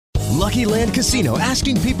Lucky Land Casino,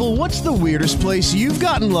 asking people, what's the weirdest place you've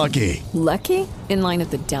gotten lucky? Lucky? In line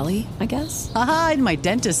at the deli, I guess? Aha, in my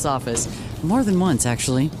dentist's office. More than once,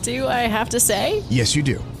 actually. Do I have to say? Yes, you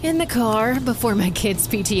do. In the car before my kids'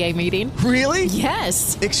 PTA meeting. Really?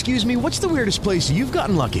 Yes. Excuse me, what's the weirdest place you've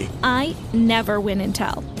gotten lucky? I never win and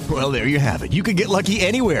tell. Well, there you have it. You can get lucky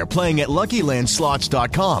anywhere, playing at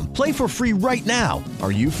LuckyLandSlots.com. Play for free right now.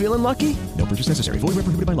 Are you feeling lucky? No purchase necessary. Void where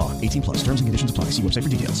prohibited by law. 18 plus. Terms and conditions apply. See website for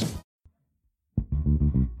details.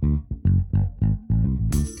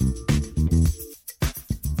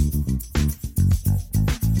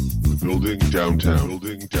 Building downtown.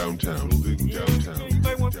 Building downtown. Building downtown.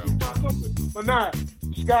 But nah,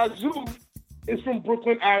 Skyzoo is from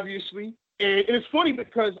Brooklyn, obviously. And it's funny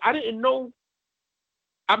because I didn't know.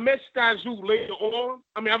 I met Skyzoo later on.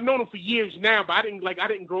 I mean, I've known him for years now, but I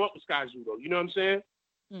didn't grow up with Skyzoo though. You know what I'm saying?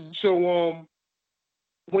 Mm. So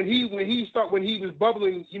when he was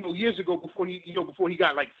bubbling, years ago before he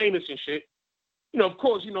got like famous and shit, of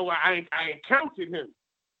course, I encountered him.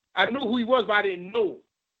 I knew who he was, but I didn't know him.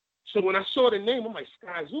 So when I saw the name, I'm like,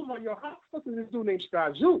 Skyzoo? I'm like, yo, how the fuck is this dude named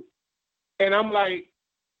Skyzoo? And I'm like,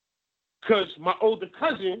 because my older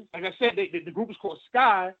cousin, like I said, the group is called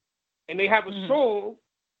Sky, and they have a song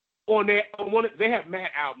they have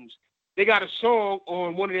mad albums. They got a song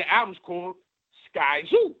on one of their albums called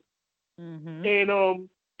Skyzoo. Mm-hmm.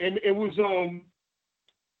 And it was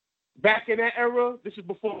back in that era, this is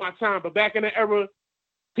before my time, but back in that era,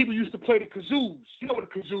 people used to play the kazoos. You know what a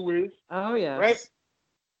kazoo is? Oh, yes. Right?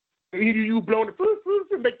 You blowing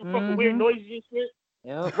the make the fucking weird noises and shit.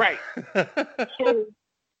 Yep. Right.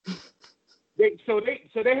 So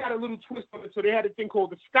they had a little twist on it. So they had a thing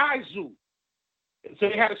called the Skyzoo. And so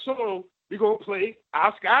they had a song, we gonna play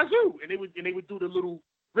our Skyzoo. And they would do the little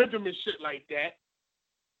rhythm and shit like that.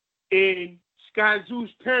 And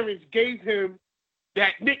Skyzoo's parents gave him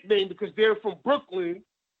that nickname because they're from Brooklyn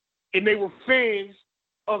and they were fans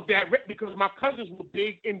of that because my cousins were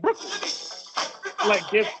big in Brooklyn. Like,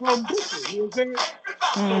 they're from Brooklyn, you know what I'm saying?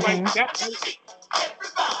 Mm-hmm. So, like, that...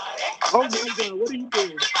 Oh, my God, what are you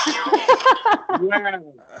doing?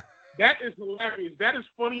 Wow. That is hilarious. That is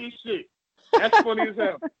funny as shit. That's funny as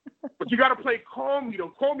hell. But you got to play Call Me, though.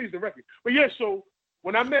 Call Me is the record. But, yeah, so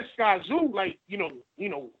when I met Skyzoo, like,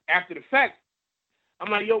 after the fact,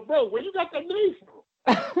 I'm like, yo, bro, where you got that name from?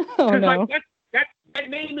 Oh, no. Like, that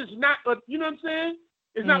name is not, you know what I'm saying?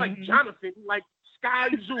 It's not like Jonathan, like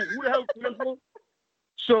Skyzoo. Who the hell is that?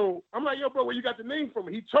 So I'm like, yo, bro, where you got the name from?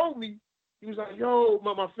 He told me, he was like, yo,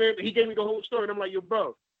 my family, he gave me the whole story. And I'm like, yo,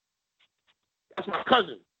 bro, that's my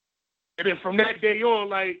cousin. And then from that day on,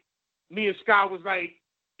 like, me and Sky was like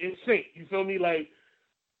in sync. You feel me? Like,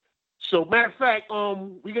 so matter of fact,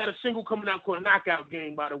 we got a single coming out called Knockout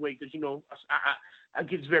Game, by the way, because, I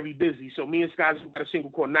get very busy. So me and Sky got a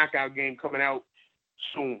single called Knockout Game coming out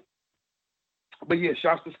soon. But yeah,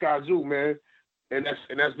 shouts to Skyzoo, man. And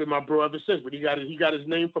that's been my bro ever since. But he got his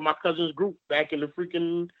name from my cousin's group back in the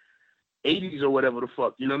freaking 80s or whatever the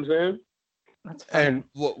fuck. You know what I'm saying? That's funny. And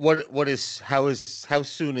how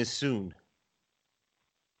soon is soon?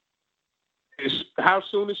 How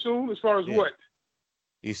soon is soon? As far as what?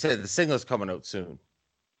 You said the single's coming out soon.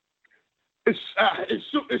 As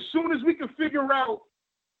soon as we can figure out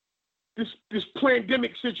this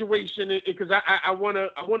pandemic situation, because I want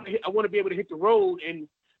to be able to hit the road and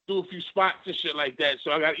do a few spots and shit like that.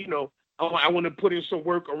 So I got, I want to put in some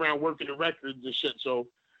work around working the records and shit. So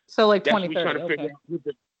like that's 2030. what we're trying to figure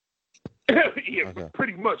out. Yeah, okay.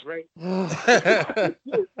 Pretty much, right?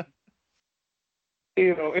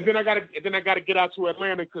 And then I gotta get out to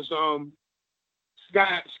Atlanta because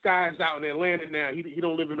Sky's out in Atlanta now. He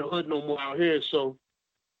don't live in the hood no more out here. So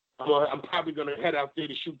I'm probably gonna head out there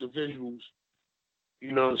to shoot the visuals.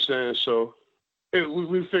 You know what I'm saying? So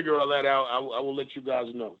we figure all that out. I will let you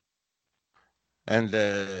guys know. And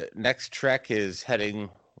the next trek is heading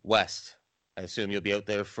west. I assume you'll be out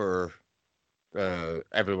there for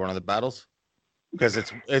every one of the battles, because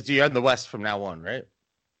it's you're in the west from now on, right?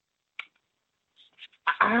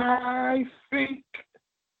 I think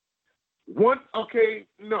one of the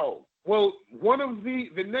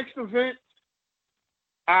next event,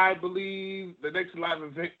 I believe the next live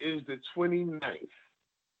event is the 29th.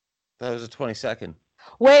 That was the 22nd.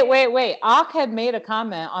 Wait. Ak had made a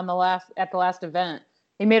comment at the last event.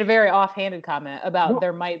 He made a very offhanded comment about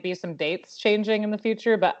there might be some dates changing in the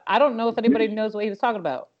future, but I don't know if anybody knows what he was talking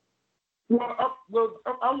about. Well,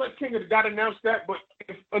 I'll let King of the Dot announce that, but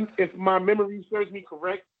if my memory serves me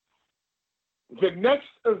correct, the next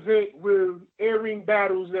event with airing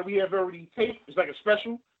battles that we have already taped is like a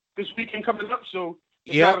special this weekend coming up, so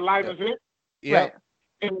it's not a live event. Yeah. Right.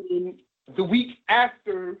 And the week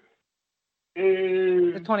after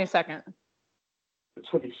is The 22nd. the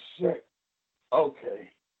 22nd. Okay.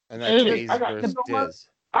 And that's Jay's I got, versus you know what? Diz.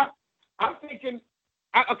 I'm thinking.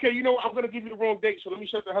 Okay, you know what? I'm gonna give you the wrong date, so let me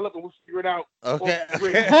shut the hell up and we'll figure it out. Okay. I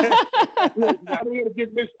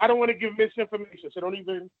don't want to give misinformation, so don't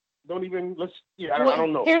even. Let's. Yeah, I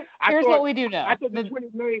don't know. Here's what we do know. I thought the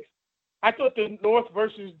 29th. I thought the North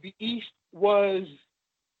versus the East was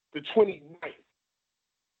the 29th.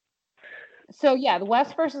 So yeah, the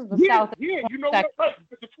West versus the South. Yeah, you know what? Right.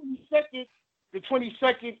 The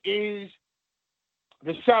 22nd is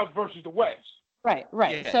the South versus the West. Right.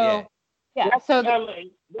 Yeah, so That's so LA.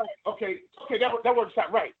 Right. Okay, that works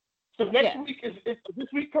out right. So next week is this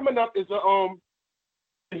week coming up is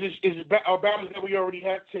battles that we already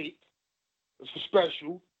have taped. It's a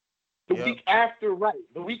special. The week after, right?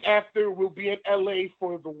 The week after we'll be in LA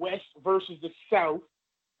for the West versus the South.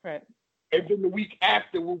 Right. And then the week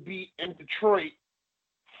after we'll be in Detroit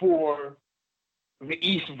for the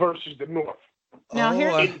East versus the North. Now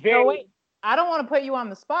wait, I don't want to put you on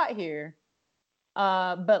the spot here.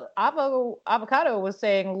 But Avocado was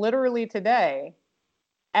saying literally today,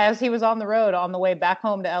 as he was on the road on the way back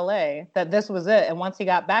home to LA, that this was it. And once he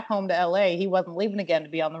got back home to LA, he wasn't leaving again to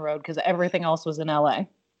be on the road because everything else was in LA.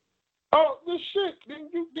 Oh, this shit! Then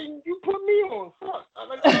you put me on. Fuck!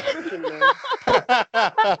 Listen, man.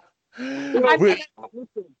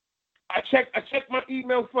 Listen. I check my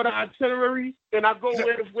email for the itinerary, and I go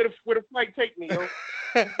where the flight take me, yo.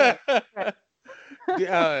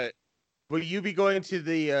 Will you be going to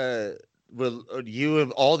the? Will you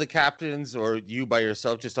and all the captains, or you by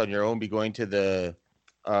yourself, just on your own, be going to the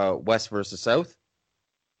West versus South?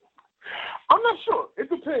 I'm not sure. It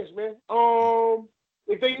depends, man.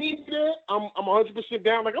 If they need me there, I'm 100%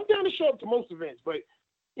 down. Like I'm down to show up to most events, but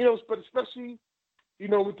especially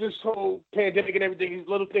with this whole pandemic and everything,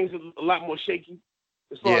 little things are a lot more shaky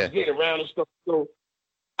as far as getting around and stuff. So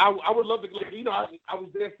I would love to. I was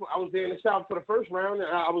there in the South for the first round,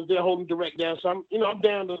 and I was there holding direct down. So I'm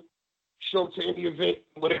down to show up to any event,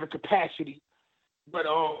 whatever capacity. But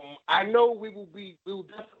I know we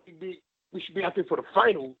should be out there for the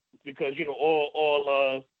final because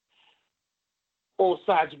all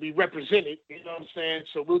sides will be represented. You know what I'm saying?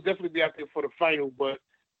 So we'll definitely be out there for the final, but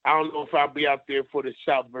I don't know if I'll be out there for the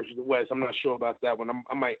South versus the West. I'm not sure about that one.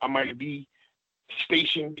 I might be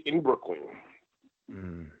stationed in Brooklyn.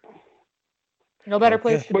 No better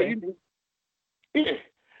place to be. Yeah.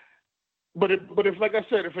 But if like I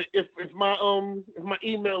said, if my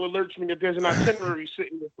email alerts me that there's an itinerary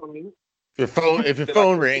sitting there for me, if your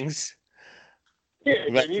phone rings, I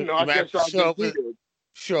guess I'll just be there.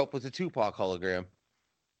 Show up with a Tupac hologram.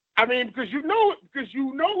 I mean, because you know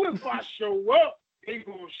if I show up, they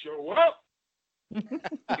gonna show up.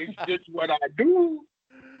 It's just what I do.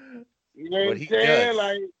 You know what I'm saying?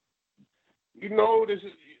 Like, this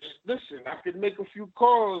is. Listen, I could make a few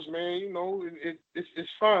calls, man. It's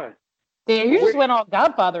fine. Damn, you just went all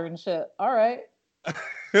Godfather and shit. All right.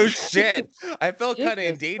 Oh shit! I felt kind of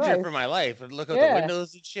in danger for my life. And look out the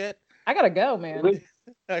windows and shit. I gotta go, man.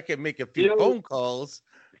 I can make a few phone calls.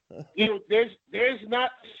 There's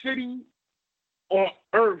not a city on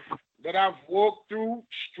earth that I've walked through.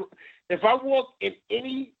 If I walk in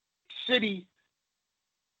any city,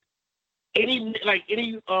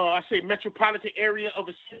 I say metropolitan area of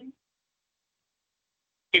a city,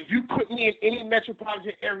 if you put me in any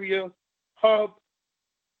metropolitan area hub,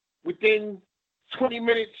 within 20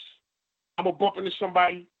 minutes, I'm gonna bump into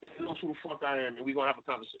somebody who knows who the fuck I am, and we're gonna have a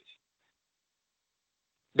conversation.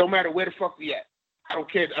 Don't matter where the fuck we at. I don't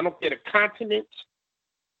care the continent.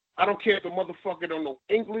 I don't care if the motherfucker don't know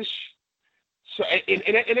English. So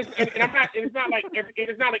it's not like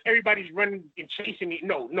everybody's running and chasing me.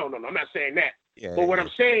 No. I'm not saying that. Yeah, but what I'm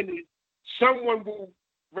saying is, someone will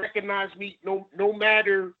recognize me. No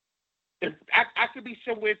matter if I could be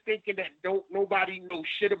somewhere thinking that nobody knows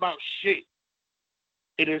shit about shit,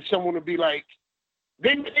 and then someone will be like,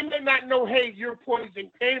 they may not know, hey, you're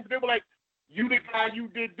Poison Pain, but they were like, you the guy, you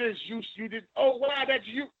did this, you did. Oh wow, that's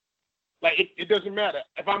you. Like it doesn't matter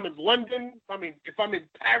if I'm in London. If I'm in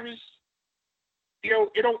Paris.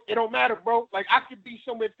 It don't matter, bro. Like I could be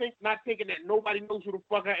somewhere not thinking that nobody knows who the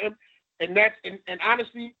fuck I am, and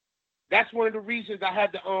honestly, that's one of the reasons I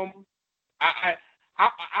had to I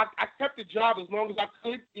kept the job as long as I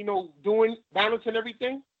could, doing balance and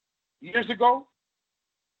everything years ago,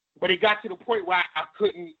 but it got to the point where I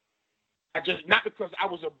couldn't. I just, not because I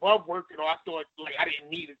was above working or I thought like I didn't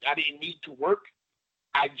need to work.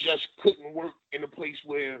 I just couldn't work in a place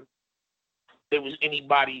where there was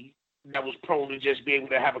anybody that was prone to just be able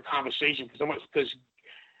to have a conversation because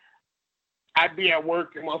I'd be at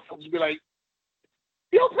work and motherfuckers would be like,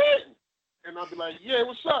 yo, Pin! I'll be like, yeah,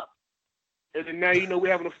 what's up? And then now,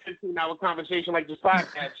 we're having a 15-hour conversation like this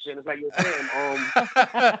podcast shit. It's like, yo,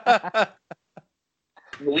 damn,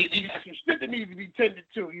 we got some shit that needs to be tended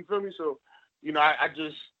to. You feel me? So,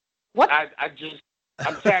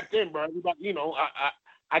 I'm tapped in, bro. Everybody,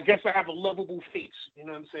 I guess I have a lovable face. You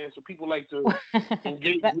know what I'm saying? So people like to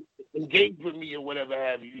engage with me or whatever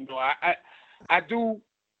have you. I do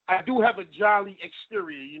have a jolly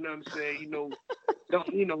exterior. You know what I'm saying?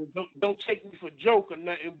 Don't take me for joke or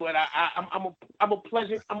nothing. But I'm a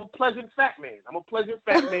pleasant fat man. I'm a pleasant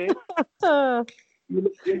fat man.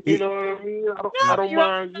 You know what I mean? I don't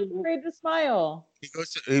mind. Afraid to smile. He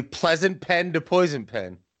goes to a pleasant pen to poison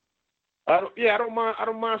pen. I don't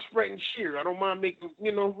mind spreading cheer. I don't mind making.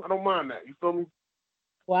 I don't mind that. You feel me?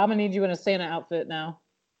 Well, I'm gonna need you in a Santa outfit now.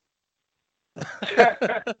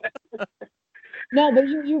 No, but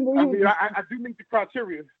you I do meet the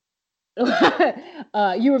criteria.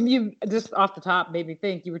 You just off the top made me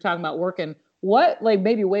think. You were talking about working. What, like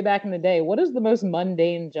maybe way back in the day? What is the most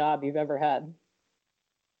mundane job you've ever had?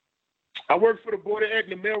 I worked for the Board of Ed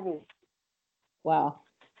in the mailroom. Wow.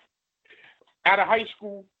 Out of high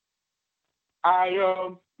school, I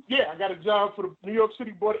got a job for the New York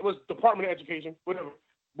City Board. It was Department of Education, whatever.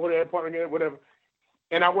 Board of Ed, Department of Ed, whatever.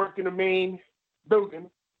 And I worked in the main building,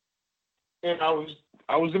 and I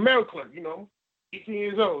was a mail clerk. 18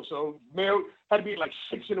 years old. So mail had to be like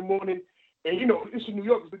 6 in the morning. And it's in New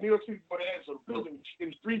York. It's the New York City Board of Ed. So the building, it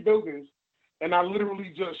was 3 buildings. And I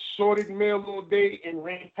literally just sorted mail all day and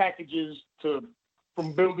ran packages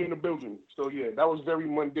from building to building. So yeah, that was very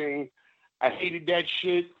mundane. I hated that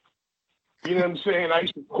shit. You know what I'm saying? I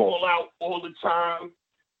used to call out all the time.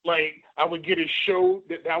 Like I would get a show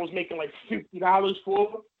that I was making like $50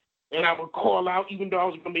 for, and I would call out even though I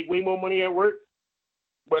was gonna make way more money at work.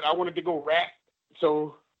 But I wanted to go rap,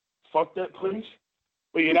 so fuck that place.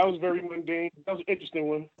 But yeah, that was very mundane. That was an interesting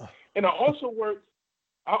one. And I also worked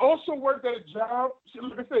at a job.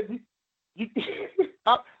 Like I said,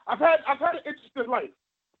 I've had an interesting life.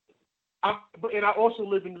 And I also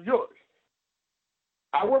live in New York.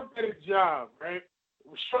 I worked at a job, right?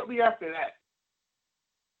 Shortly after that,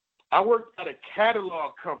 I worked at a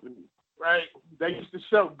catalog company, right? They used to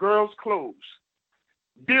sell girls' clothes.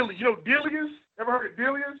 Delia, Delia's? Ever heard of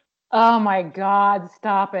Delia's? Oh my God!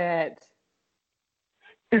 Stop it.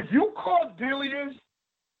 If you called Delia's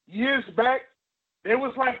years back, there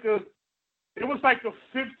was like a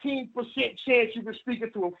 15% chance you were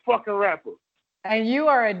speaking to a fucking rapper. And you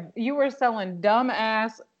were selling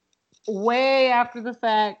dumbass, way after the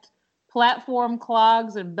fact, platform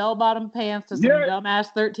clogs and bell-bottom pants to some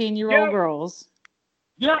dumbass 13-year-old girls.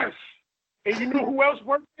 Yes. And you know who else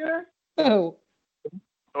worked there? Who?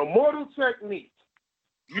 Immortal Technique.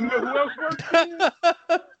 You know who else worked there?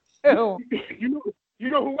 Who? You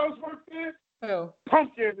know who else worked there? Who?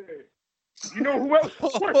 Pumpkin Head. You know who else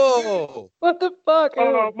worked there? What the fuck?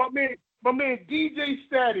 My man DJ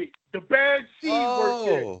Static, the Bad Seed worked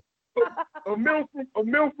there. A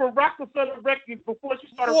mill from Rockefeller Records before she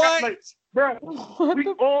started rapping. Like, bro, we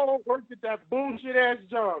all worked at that bullshit ass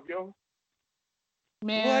job, yo.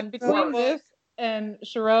 Man, between this and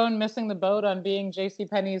Sharon missing the boat on being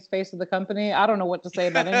JCPenney's face of the company, I don't know what to say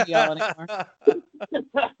about any of y'all anymore.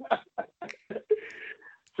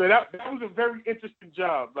 So that was a very interesting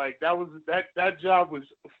job. Like that job was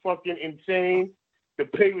fucking insane. The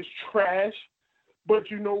pay was trash. But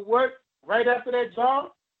you know what? Right after that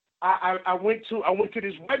job, I went to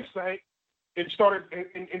this website and started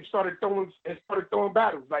throwing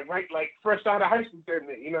battles, like fresh out of high school,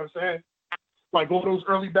 you know what I'm saying? Like all those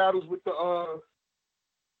early battles with the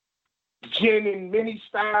Gin and Mini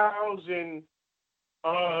Styles and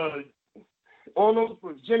all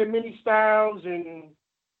those Gin and Mini Styles and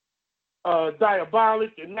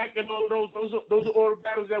Diabolic and Mac and all of those are all the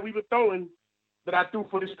battles that we were throwing that I threw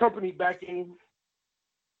for this company back in.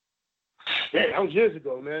 Yeah, that was years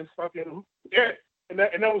ago, man. Fucking yeah, and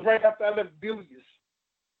that was right after I left Delia's.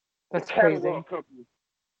 That's crazy. Company.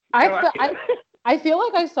 I feel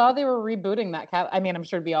like I saw they were rebooting that cat. I mean, I'm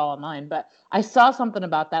sure it'd be all online, but I saw something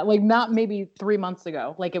about that, like not maybe 3 months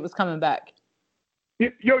ago, like it was coming back. Yo,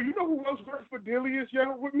 you know who else works for Delia's?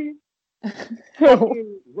 Yeah, with me.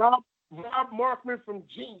 Rob Markman from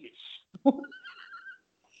Genius.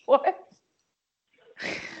 What?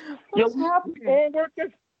 What's happening?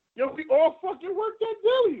 We all fucking worked at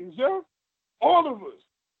Delia's, yo. All of us.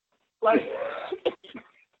 Like,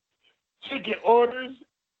 to get orders.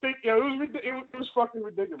 It was fucking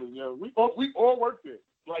ridiculous, yo. We all worked there.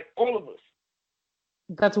 Like, all of us.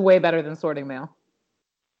 That's way better than sorting mail.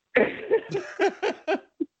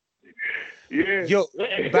 Yeah. Yo,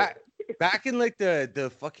 back in like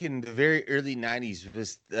the fucking the very early 90s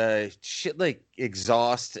was shit like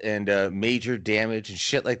exhaust and major damage and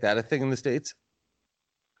shit like that a thing in the States?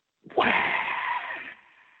 Wow.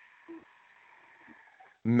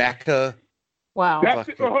 Mecca. Wow. That's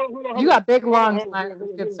it. Hold on. You got big lungs, Hold my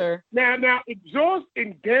on. good sir. Now, exhaust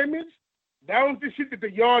and damage, that was the shit that the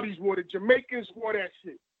Yardies wore. The Jamaicans wore that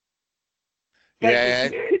shit.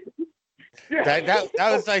 That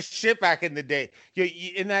was like shit back in the day.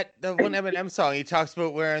 In the one Eminem song, he talks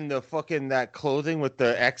about wearing the fucking that clothing with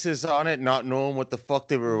the X's on it, not knowing what the fuck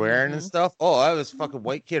they were wearing and stuff. Oh, I was fucking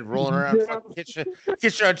white kid rolling around fucking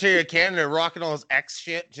Kitchener, Ontario, Canada, rocking all this X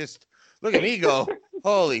shit. Just look at me go.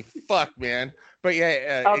 Holy fuck, man. But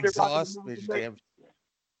yeah, exhaust, major damage.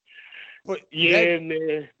 But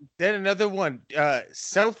man. Then another one,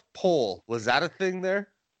 South Pole. Was that a thing there?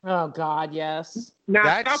 Oh God, yes.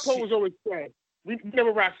 Now, South Pole was always trash. We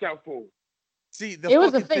never rocked South Pole. See, it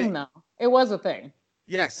was a thing, though. It was a thing.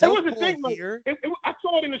 Yeah, South it was a Pole thing. here. I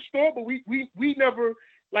saw it in the store, but we never,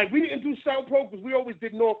 like, we didn't do South Pole because we always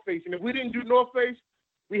did North Face. And if we didn't do North Face,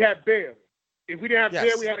 we had Bear. If we didn't have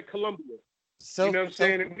Bear, we had a Columbia. You know what I'm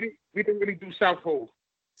saying? And we didn't really do South Pole.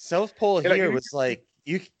 South Pole here was like,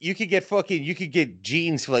 you could get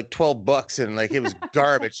jeans for like $12 and like it was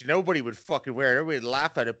garbage. Nobody would fucking wear it. Everybody would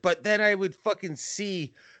laugh at it. But then I would fucking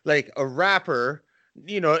see like a rapper,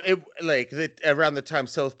 around the time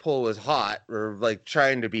South Pole was hot or like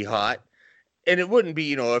trying to be hot. And it wouldn't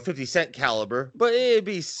be, a 50 Cent caliber, but it'd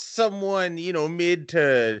be someone, mid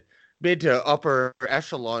to upper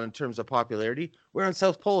echelon in terms of popularity. We're on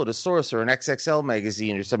South Pole at a Source or an XXL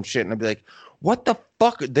magazine or some shit. And I'd be like, what the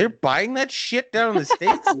fuck? They're buying that shit down in the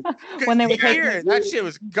States? When they were here, that shit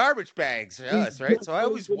was garbage bags for us, right? So I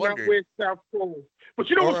always wondered. South Pole. But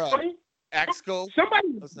you know what's funny? Exco.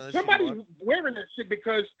 Somebody's wearing that shit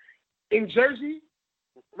because in Jersey,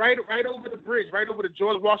 right over the bridge, right over the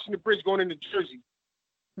George Washington Bridge going into Jersey,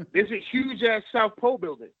 there's a huge ass South Pole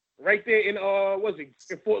building right there in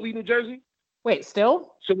in Fort Lee, New Jersey. Wait,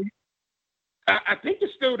 still? So I think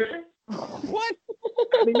it's still there. What?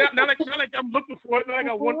 I mean, not like I'm looking for it. Not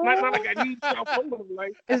like I need South Pole.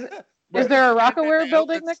 Like, is there a Rockaware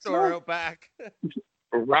building next door? Out back. A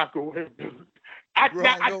Rockaware building. I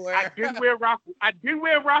did wear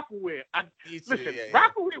Rockaware. Listen,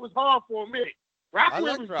 Rockaware was hard for a minute.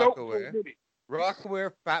 Rockaware was dope for a minute.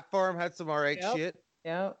 Rockaware, Fat Farm had some alright shit.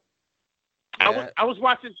 Yep. I was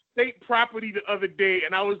watching State Property the other day,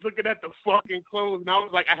 and I was looking at the fucking clothes, and I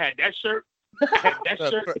was like, I had that shirt.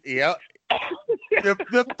 Yeah.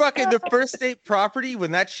 The first State Property,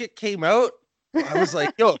 when that shit came out, I was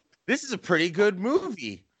like, yo, this is a pretty good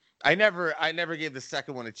movie. I never gave the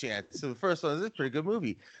second one a chance. So the first one was a pretty good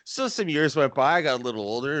movie. So some years went by, I got a little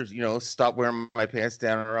older, stopped wearing my pants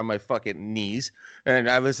down around my fucking knees. And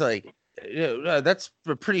I was like, that's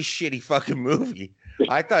a pretty shitty fucking movie.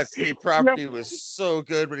 I thought State Property was so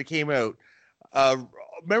good when it came out.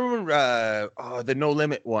 Remember when the No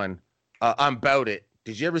Limit one? I'm About It.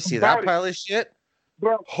 Did you ever see that pile of shit?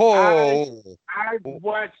 Bro,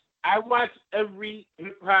 I watch every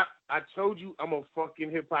hip hop. I told you I'm a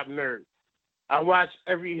fucking hip hop nerd. I watch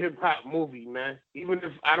every hip hop movie, man. Even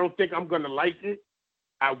if I don't think I'm gonna like it,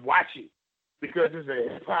 I watch it because it's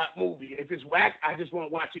a hip hop movie. If it's whack, I just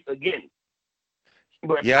won't watch it again.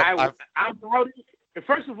 But I'm About It. And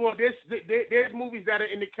first of all, there's movies that are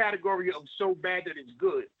in the category of so bad that it's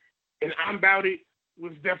good, and I'm About It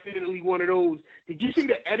was definitely one of those. Did you see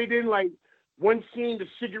the editing? Like one scene, the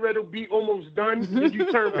cigarette will be almost done, and then you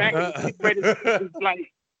turn back, and the cigarette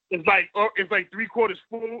it's like 3/4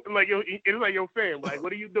 full, and like it's like yo fam, like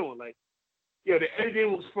what are you doing? Like, the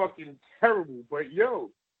editing was fucking terrible, but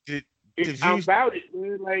I'm About It,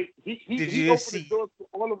 man. Like he opened the doors for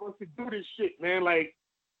all of us to do this shit, man. Like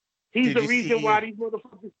he's the reason why these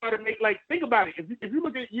motherfuckers started make. Like think about it. If you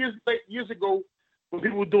look at years ago. When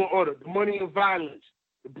people were doing all the Money and Violence,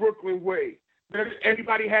 the Brooklyn Way,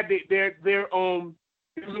 everybody had their little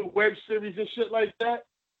web series and shit like that.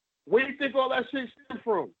 Where do you think all that shit stemmed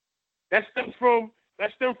from? That stemmed from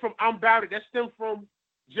I'm About It. That stemmed from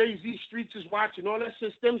Jay-Z Streets is Watching. All that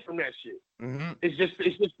shit stems from that shit. Mm-hmm. It's just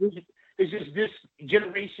this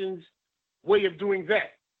generation's way of doing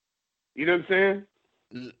that. You know what I'm saying?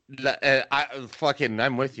 I'm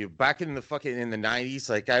with you. Back in the 90s,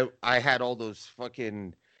 like I had all those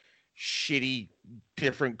fucking shitty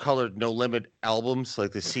different colored No Limit albums,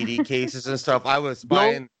 like the CD cases and stuff. I was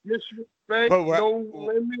buying No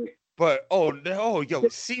Limit. But oh no, yo,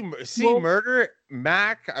 see Murder,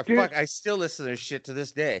 Mac. I still listen to their shit to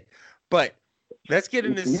this day. But let's get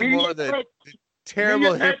into some more of the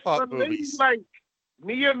terrible hip hop movies.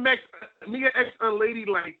 Mia X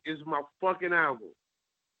Unladylike is my fucking album.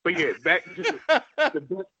 But yeah, back to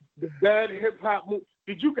the bad hip hop movie.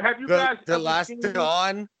 Have you guys the ever Last seen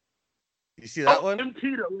Dawn? You see that one?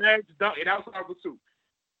 MP, the Last Dawn. And that was album 2.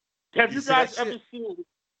 Have you guys ever seen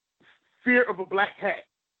Fear of a Black Cat?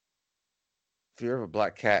 Fear of a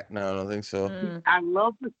Black Cat? No, I don't think so. I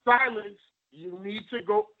love the silence. You need to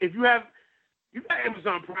go if you got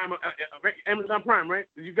Amazon Prime. Amazon Prime, right?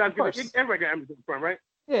 You guys get everybody got Amazon Prime, right?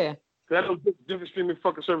 Yeah. Because I know different streaming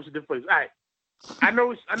fucking services in different places. All right. I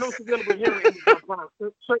know it's available here on Amazon Prime.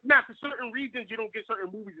 So now for certain reasons you don't get certain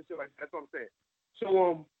movies and shit like that. That's what I'm saying.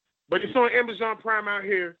 So but it's on Amazon Prime out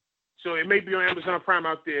here. So it may be on Amazon Prime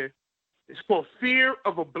out there. It's called Fear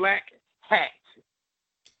of a Black Hat.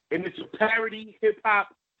 And it's a parody hip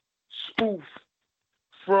hop spoof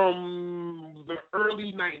from the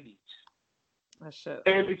early 90s. Oh, shit.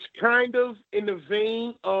 And it's kind of in the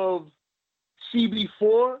vein of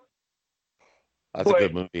CB4. That's a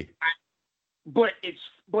good movie. But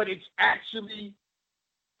it's actually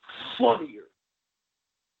funnier.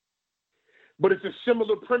 But it's a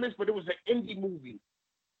similar premise, but it was an indie movie.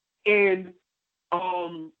 And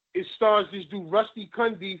it stars this dude, Rusty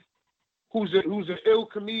Cundiff, who's an ill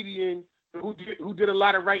comedian who did a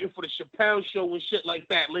lot of writing for the Chappelle Show and shit like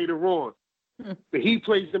that later on. But he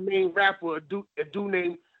plays the main rapper, a dude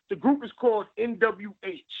named, the group is called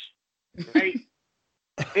NWH, right?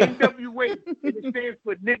 NWH, and it stands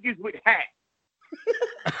for Niggas with Hats.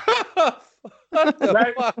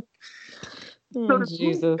 Right? So the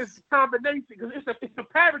group is a combination, because it's a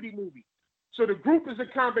parody movie. So the group is a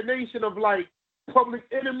combination of like Public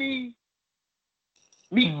Enemy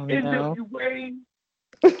meet NWA.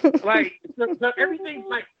 Like so everything,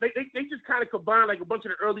 like they just kind of combine like a bunch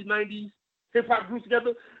of the early 90s hip hop groups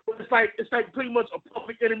together, but it's like pretty much a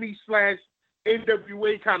Public Enemy /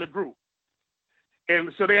 NWA kind of group.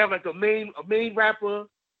 And so they have like a main rapper.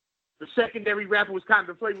 The secondary rapper was kind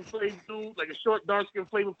of the Flavor Flav dude, like a short, dark-skinned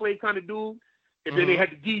Flavor Flav kind of dude. And then they had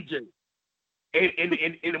the DJ.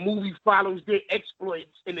 And the movie follows their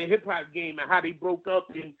exploits in the hip-hop game and how they broke up.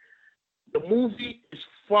 And the movie is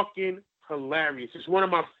fucking hilarious. It's one of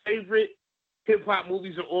my favorite hip-hop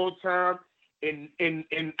movies of all time. And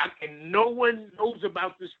no one knows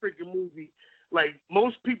about this freaking movie. Like,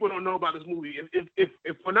 most people don't know about this movie.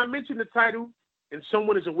 If when I mention the title and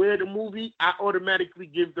someone is aware of the movie, I automatically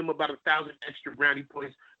give them about 1,000 extra brownie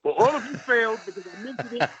points. But all of you failed because I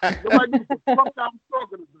mentioned it. Nobody knows what the fuck I was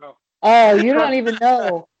talking about. Oh, you don't even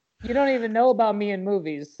know. You don't even know about me in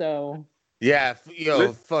movies, so. Yeah,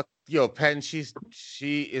 Penn,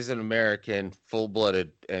 she is an American,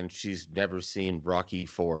 full-blooded, and she's never seen Rocky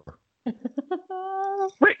IV.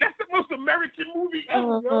 Wait, that's the most American movie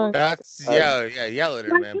ever, yo. That's yell at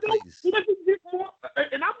her, man, please. He doesn't get more,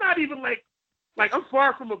 and I'm not even like I'm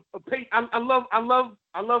far from a pay. I love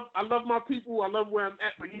my people. I love where I'm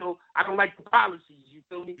at, but I don't like the policies. You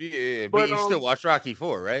feel me? Yeah, but you still watch Rocky IV,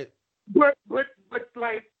 right? But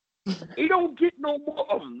like, he don't get no more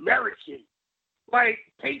American, like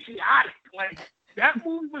patriotic. Like that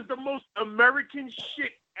movie was the most American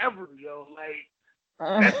shit ever, yo. Like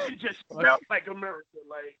that shit just felt like America.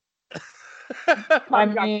 Like I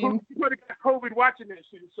mean, you would have got COVID watching that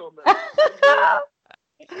shit. It's so American.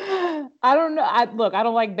 I don't know. I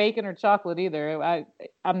don't like bacon or chocolate either.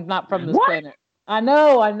 I'm not from this What? planet. I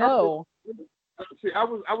know. See, I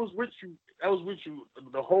was with you. I was with you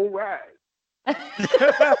the whole ride. Now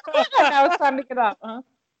it's time to get up, huh?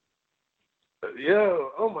 Yeah.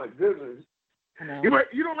 Oh my goodness.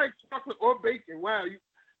 You don't like chocolate or bacon? Wow.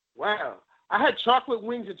 Wow. I had chocolate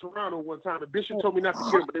wings in Toronto one time. The bishop told me not to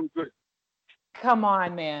get them, but they were good. Come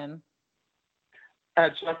on, man. I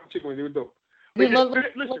had chocolate chicken wings. They were dope.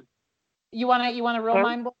 Listen. You want a real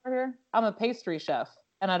mind blower here? I'm a pastry chef,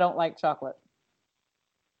 and I don't like chocolate.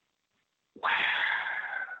 Wow.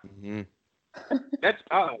 Mm-hmm. That's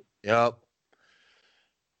odd. Yep.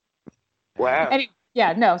 Wow. Anyway,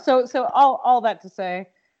 yeah, no. So all that to say,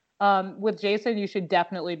 with Jason, you should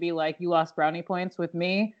definitely be like, you lost brownie points. With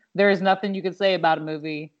me, there is nothing you could say about a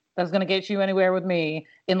movie that's gonna get you anywhere with me,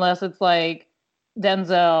 unless it's like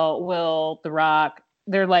Denzel, Will, The Rock.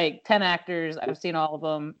 They're like 10 actors. I've seen all of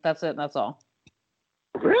them. That's it. That's all.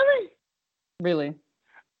 Really? Really.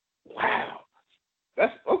 Wow.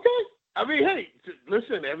 That's okay. I mean, hey,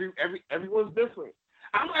 listen. Everyone's different.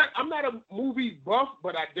 I'm not a movie buff,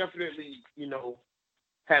 but I definitely,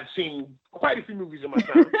 have seen quite a few movies in my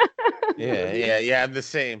time. Yeah. I'm the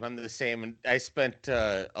same. And I spent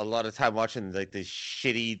a lot of time watching like those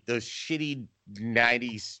shitty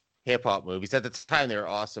 90s hip hop movies. At the time, they were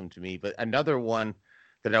awesome to me. But another one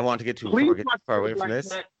that I want to get to before we get far away from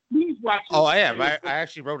this. Please watch it. Oh, I am. I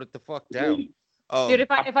actually wrote it the fuck down. Dude,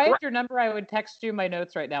 if I had your number, I would text you my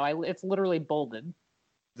notes right now. It's literally bolded.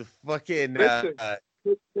 The fucking Listen,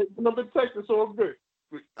 the number text is all good.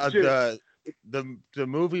 The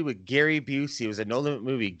movie with Gary Busey, it was a No Limit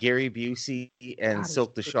movie. Gary Busey and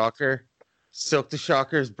Silk the Shocker. Silk the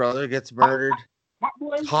Shocker's brother gets murdered.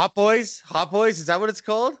 Hot Boys? Hot Boys? Is that what it's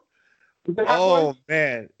called? Oh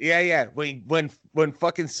man, yeah. When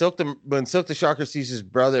fucking Silk the Shocker sees his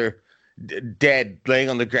brother dead laying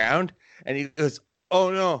on the ground, and he goes,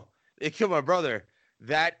 "Oh no, they killed my brother."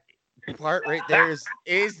 That part right there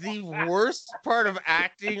is the worst part of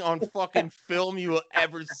acting on fucking film you will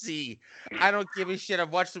ever see. I don't give a shit.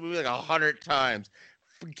 I've watched the movie like 100 times.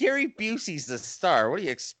 Gary Busey's the star. What do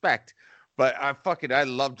you expect? But I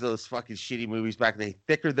loved those fucking shitty movies back then.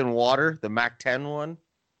 Thicker Than Water, the Mac 10 one.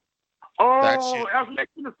 Oh, that was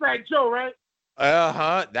next to the Fat Joe, right?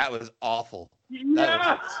 That was awful. Yeah.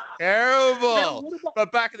 That was terrible.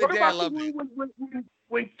 But back in the day, I loved it.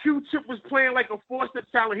 When Q-Tip was playing like a Foster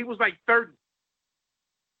talent, he was like 30.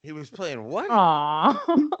 He was playing what? Aww.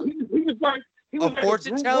 he was like a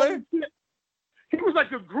fortune teller? He was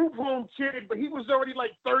like a group home kid, but he was already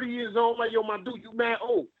like 30 years old. Like, yo, my dude, you mad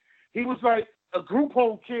old. He was like a group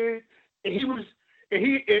home kid, and he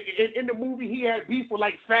in the movie he had beef with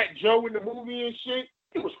like Fat Joe in the movie and shit.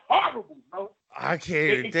 It was horrible, bro. I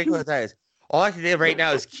can't even think what that is. All I can think right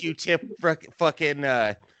now is Q-Tip fucking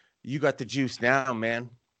You Got the Juice Now, man.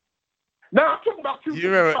 No, I'm talking about Q-Tip. You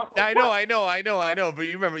remember? I know, but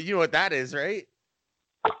you know what that is, right?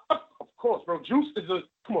 Of course, bro. Juice is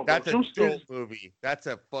That's bro. a dope movie. That's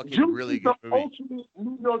a fucking really good movie. Ultimate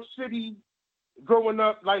New York City growing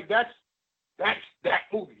up, like that's that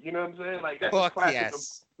movie. You know what I'm saying? Like that's fuck a classic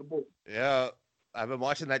yes. of the movie. Yeah, I've been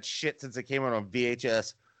watching that shit since it came out on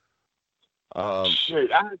VHS.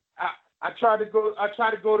 Shit, I tried to go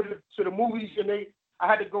to the movies, and I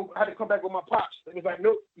had to come back with my pops. And it's like,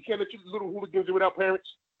 nope, you can't let you little hooligans in without parents.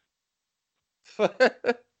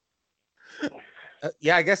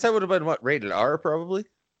 Yeah, I guess that would have been rated R probably.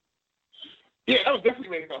 Yeah, that was definitely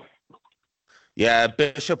rated R. Yeah,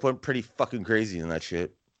 Bishop went pretty fucking crazy in that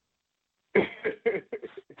shit.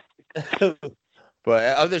 But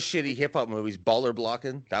other shitty hip hop movies, Baller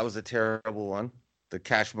Blocking, that was a terrible one. The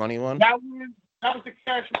Cash Money one. That was the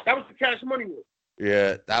Cash Money one.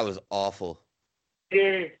 Yeah, that was awful.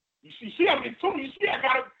 Yeah, you see, I mean, Tony, you see, I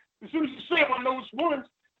got it. As soon as you say I know which ones.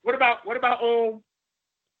 What about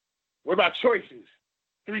Choices?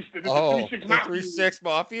 3-6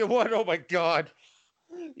 Mafia one. Oh my god.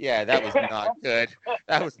 Yeah, that was not good.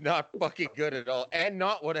 That was not fucking good at all, and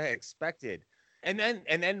not what I expected. And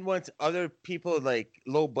then once other people like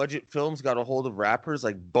low budget films got a hold of rappers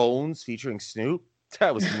like Bones featuring Snoop,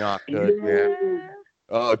 that was not good, man.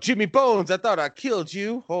 Oh, Jimmy Bones, I thought I killed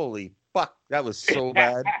you. Holy fuck, that was so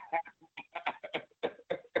bad.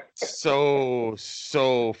 So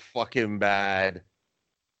fucking bad.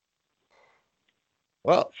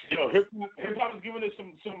 Well, hip hop is giving us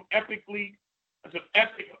some epically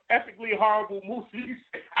horrible movies.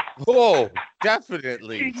 Oh,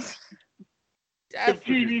 definitely. The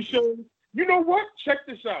TV shows. You know what? Check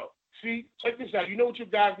this out. See, check this out. You know what you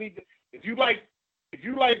guys need to, if you like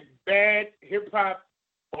bad hip hop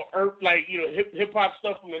or like hip hop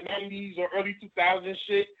stuff from the 90s or early 2000s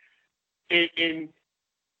shit, and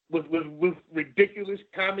with ridiculous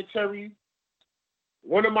commentary.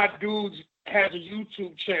 One of my dudes has a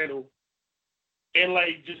YouTube channel and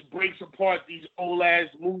like just breaks apart these old ass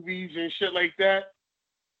movies and shit like that.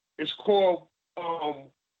 It's called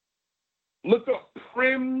look up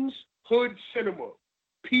Prim's Hood Cinema.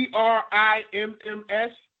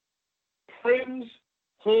 PRIMMS. Prim's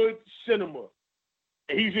Hood Cinema.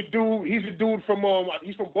 And he's a dude from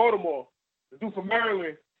he's from Baltimore. The dude from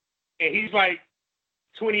Maryland. And he's like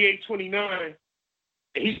 28, 29.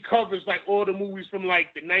 And he covers like all the movies from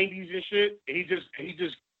like the 90s and shit. And he just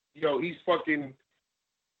he's fucking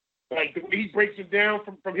like the way he breaks it down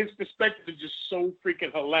from his perspective is just so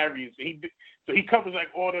freaking hilarious. And he covers like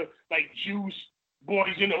all the like Juice,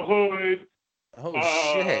 Boys in the Hood. Oh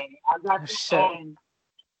shit! I got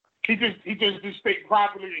he just speak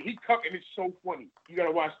properly. And and it's so funny. You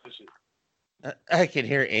gotta watch this shit. I can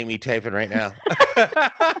hear Amy typing right now.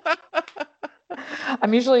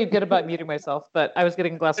 I'm usually good about muting myself, but I was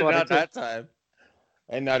getting a glass of water. Not that time,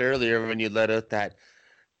 and not earlier when you let out that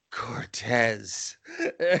Cortez.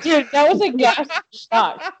 Dude, that was a gas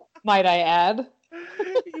shot, might I add.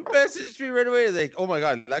 You messaged me right away, like, "Oh my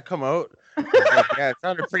god, did that come out?" I was like, yeah, it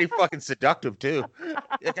sounded pretty fucking seductive too.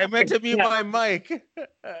 Like, I meant to mute my mic.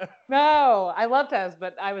 No, I love Tez,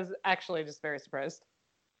 but I was actually just very surprised.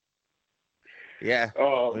 Yeah.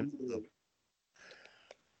 Oh.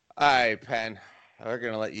 All right, Penn. We're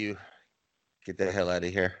gonna let you get the hell out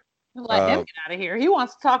of here. Let him get out of here. He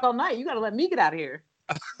wants to talk all night. You got to let me get out of here.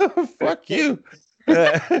 Fuck you.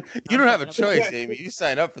 You don't have a choice, Amy. You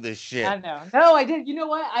signed up for this shit. I know. No, I did. You know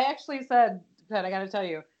what? I actually said, Penn, I got to tell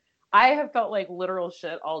you, I have felt like literal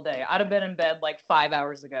shit all day. I'd have been in bed like 5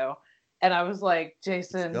 hours ago. And I was like,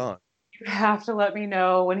 Jason, you have to let me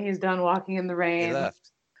know when he's done walking in the rain. He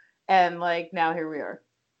left. And like, now here we are.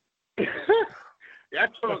 Yeah,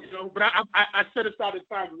 I told you, but I set aside the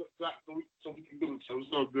time so we can do it. So it's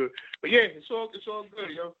all good. But yeah, it's all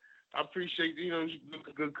good, yo. I appreciate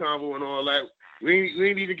good convo and all that. We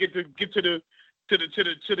ain't even get to the to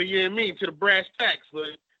the brass tacks,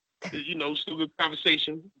 but still good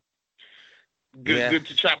conversation. Good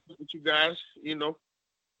to chat with you guys.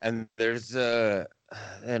 And there's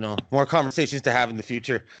more conversations to have in the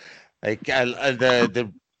future. Like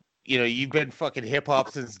you've been fucking hip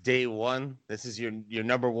hop since day one. This is your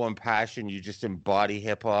number one passion. You just embody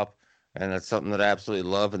hip hop, and that's something that I absolutely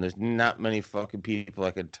love. And there's not many fucking people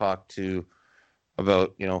I could talk to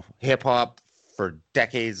about hip hop for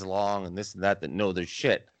decades long and this and that know their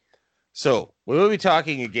shit. So we will be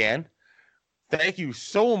talking again. Thank you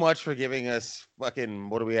so much for giving us fucking,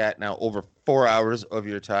 what are we at now? Over 4 hours of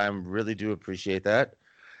your time. Really do appreciate that.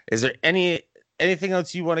 Is there anything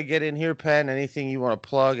else you want to get in here, Penn? Anything you want to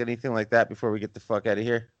plug? Anything like that before we get the fuck out of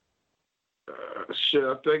here? Shit,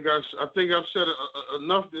 I think I've said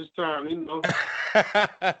enough this time.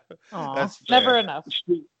 That's never enough.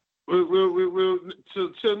 We'll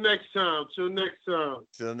till next time. Till next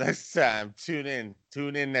time. Tune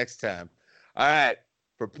in next time. All right.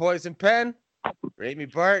 For Poison Pen, Amy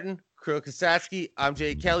Barton, Krill Kasatsky, I'm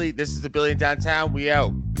Jay Kelly. This is the Billion Downtown. We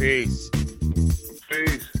out. Peace.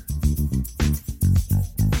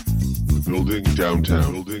 Building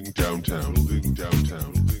downtown. Building downtown. Building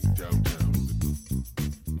downtown. Building downtown.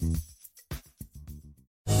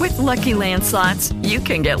 With Lucky Land Slots, you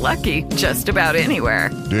can get lucky just about anywhere.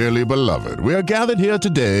 Dearly beloved, we are gathered here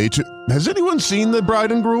today to... Has anyone seen the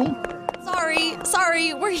bride and groom?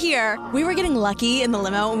 Sorry, we're here. We were getting lucky in the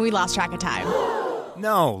limo and we lost track of time.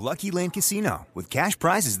 No, Lucky Land Casino, with cash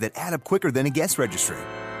prizes that add up quicker than a guest registry.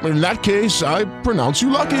 In that case, I pronounce you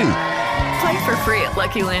lucky. Play for free at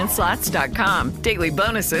LuckyLandSlots.com. Daily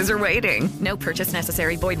bonuses are waiting. No purchase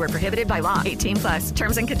necessary. Void where prohibited by law. 18+.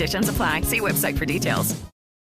 Terms and conditions apply. See website for details.